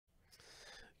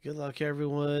Good luck,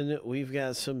 everyone. We've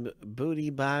got some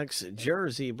booty box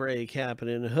jersey break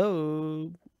happening.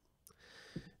 Ho!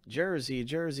 Jersey,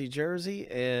 jersey, jersey.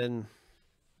 And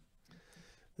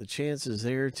the chances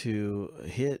there to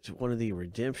hit one of the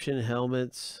redemption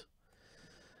helmets,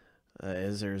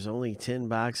 as there's only 10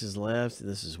 boxes left. And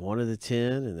this is one of the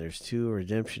 10, and there's 2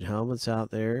 redemption helmets out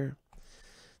there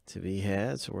to be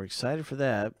had. So we're excited for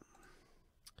that.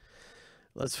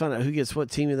 Let's find out who gets what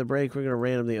team in the break. We're going to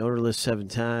random the owner list 7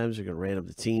 times. We're going to random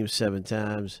the teams 7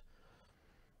 times.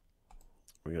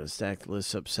 We're going to stack the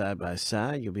lists up side by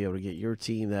side. You'll be able to get your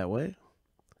team that way.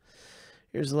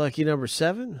 Here's lucky number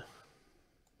 7.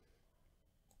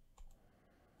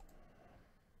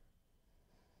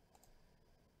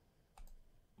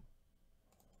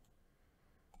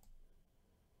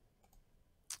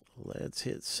 Let's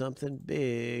hit something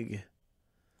big.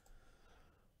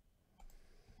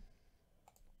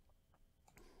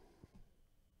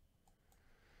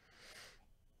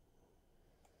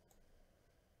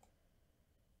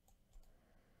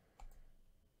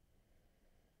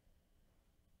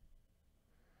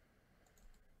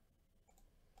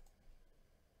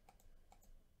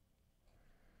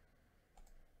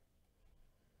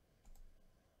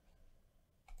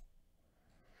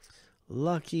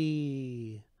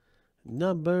 Lucky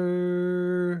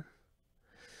number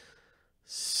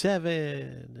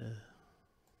 7.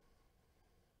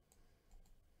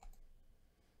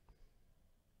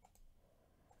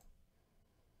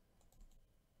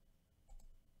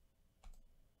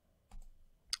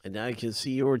 And now you can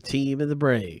see your team in the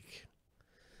break.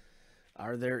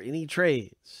 Are there any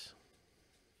trades?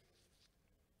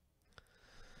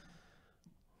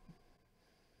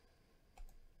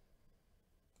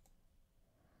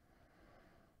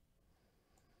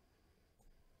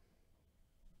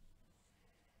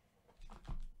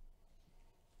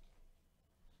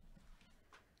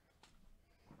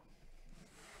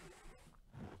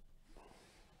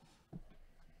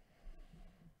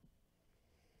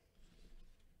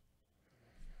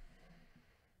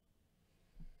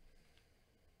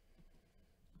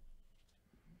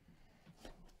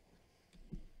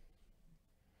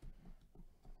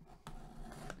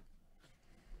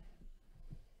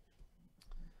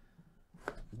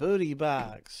 Booty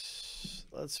box.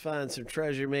 Let's find some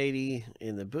treasure matey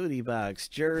in the booty box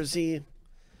jersey.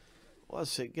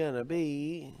 What's it gonna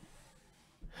be?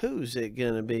 Who's it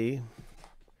gonna be?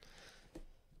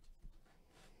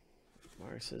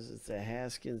 Mark says it's a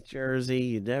Haskins jersey.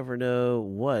 You never know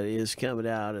what is coming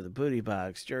out of the booty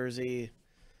box jersey.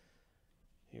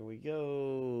 Here we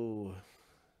go.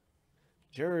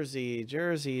 Jersey,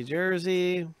 jersey,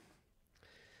 jersey.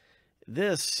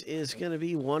 This is going to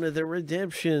be one of the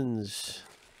redemptions.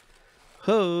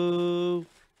 Ho!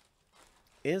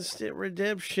 Instant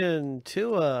redemption.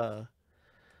 Tua.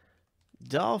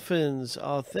 Dolphins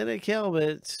authentic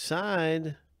helmet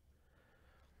signed.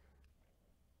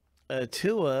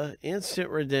 Tua instant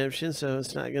redemption, so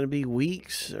it's not going to be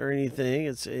weeks or anything.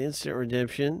 It's an instant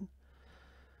redemption.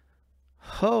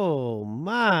 Oh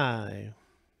my.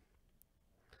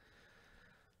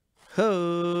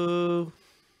 Ho.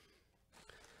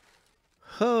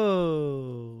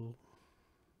 Ho.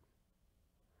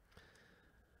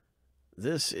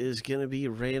 This is going to be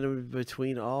random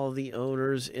between all the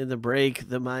owners in the break.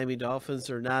 The Miami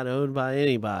Dolphins are not owned by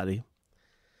anybody.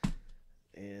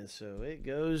 And so it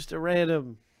goes to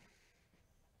random.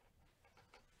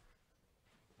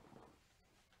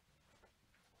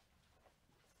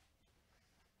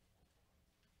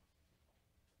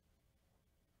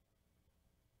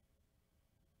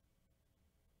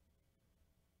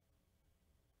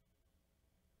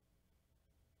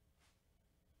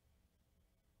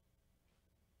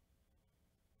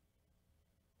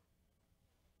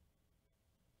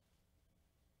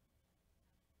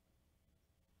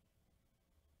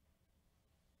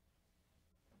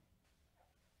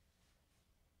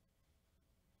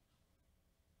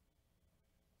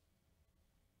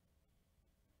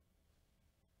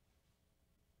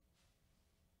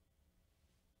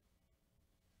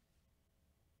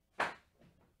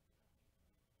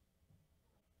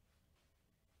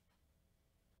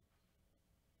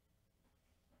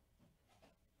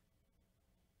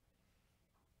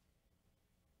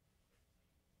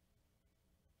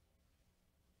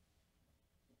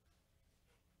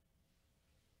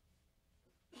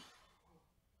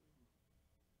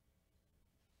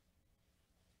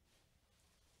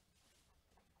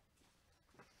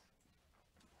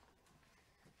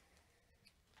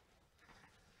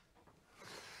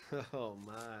 Oh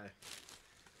my.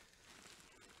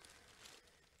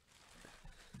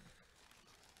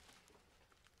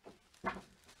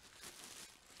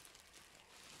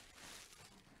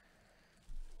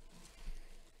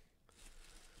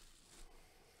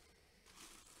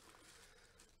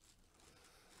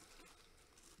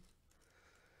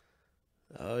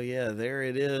 yeah, there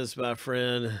it is, my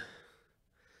friend.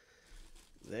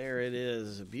 There it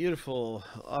is. A beautiful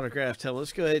autographed helmet.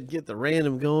 Let's go ahead and get the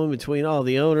random going between all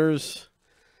the owners.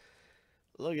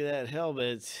 Look at that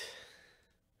helmet.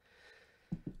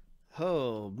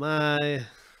 Oh, my.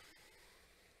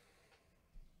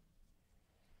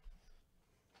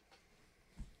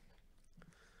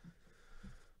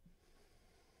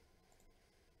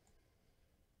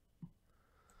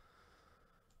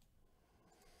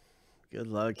 Good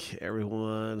luck,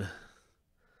 everyone.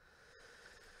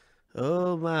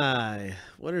 Oh, my.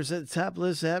 Winners at the top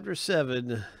list after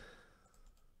 7.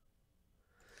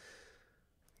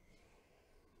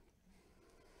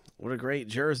 What a great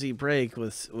jersey break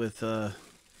with some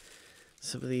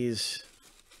of these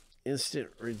instant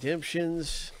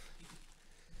redemptions.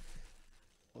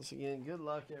 Once again, good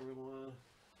luck, everyone.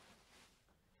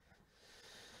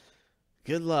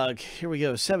 Good luck. Here we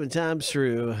go. 7 times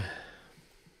through.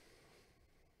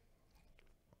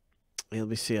 Let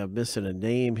me see. I'm missing a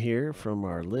name here from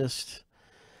our list.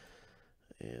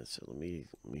 And so let me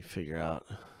figure out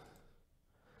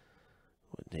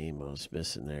what name I was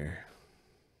missing there.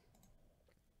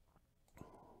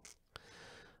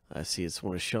 I see it's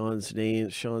one of Sean's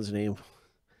name. So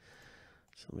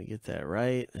let me get that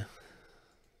right.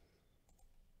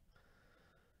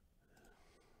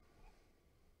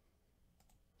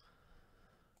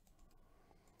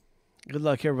 Good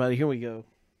luck, everybody. Here we go.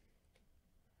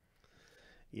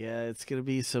 Yeah, it's going to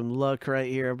be some luck right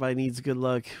here. Everybody needs good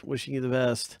luck. Wishing you the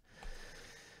best.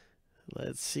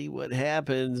 Let's see what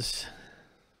happens.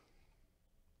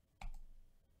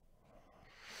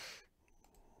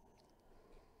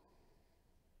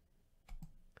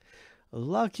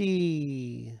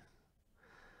 Lucky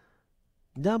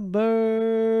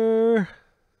number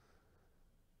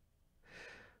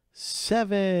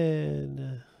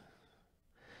 7.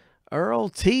 Earl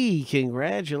T.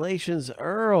 Congratulations,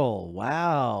 Earl.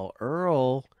 Wow.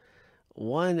 Earl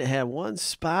had one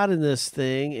spot in this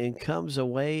thing and comes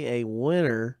away a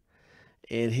winner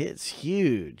and hits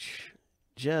huge.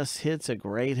 Just hits a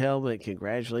great helmet.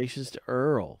 Congratulations to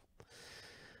Earl.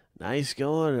 Nice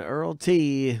going, Earl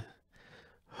T.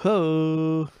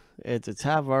 Ho. At the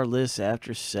top of our list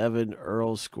after 7,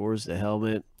 Earl scores the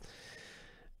helmet.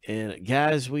 And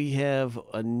guys, we have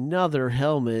another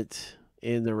helmet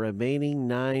in the remaining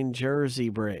 9 jersey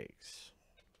breaks.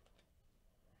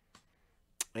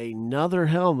 Another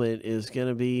helmet is going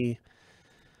to be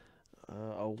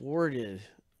awarded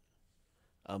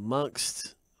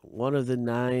amongst one of the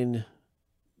 9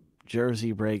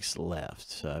 jersey breaks left.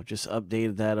 So I've just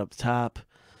updated that up top.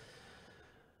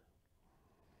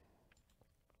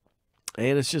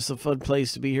 And it's just a fun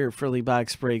place to be here at Friendly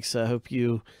Box Breaks. I hope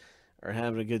you are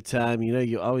having a good time. You know,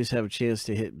 you always have a chance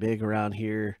to hit big around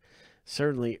here.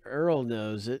 Certainly Earl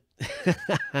knows it.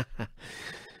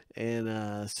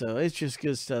 And so it's just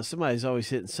good stuff. Somebody's always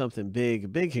hitting something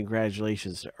big. Big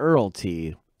congratulations to Earl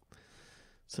T.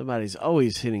 Somebody's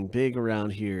always hitting big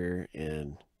around here.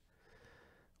 And,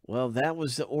 well, that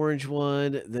was the orange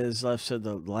one that is left. So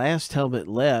the last helmet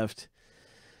left,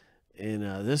 and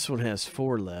this one has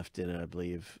 4 left in it, I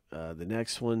believe. The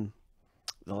next one,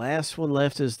 the last one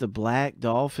left is the black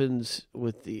Dolphins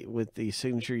with the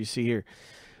signature you see here.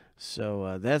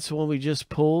 So that's the one we just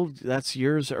pulled. That's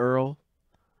yours, Earl.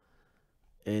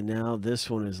 And now this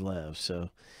one is left. So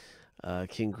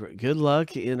good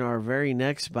luck in our very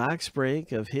next box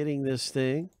break of hitting this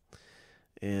thing.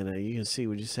 And you can see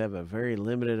we just have a very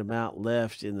limited amount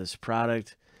left in this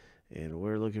product. And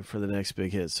we're looking for the next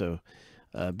big hit. So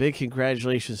big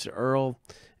congratulations to Earl.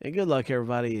 And good luck,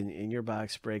 everybody, in your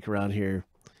box break around here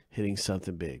hitting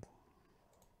something big.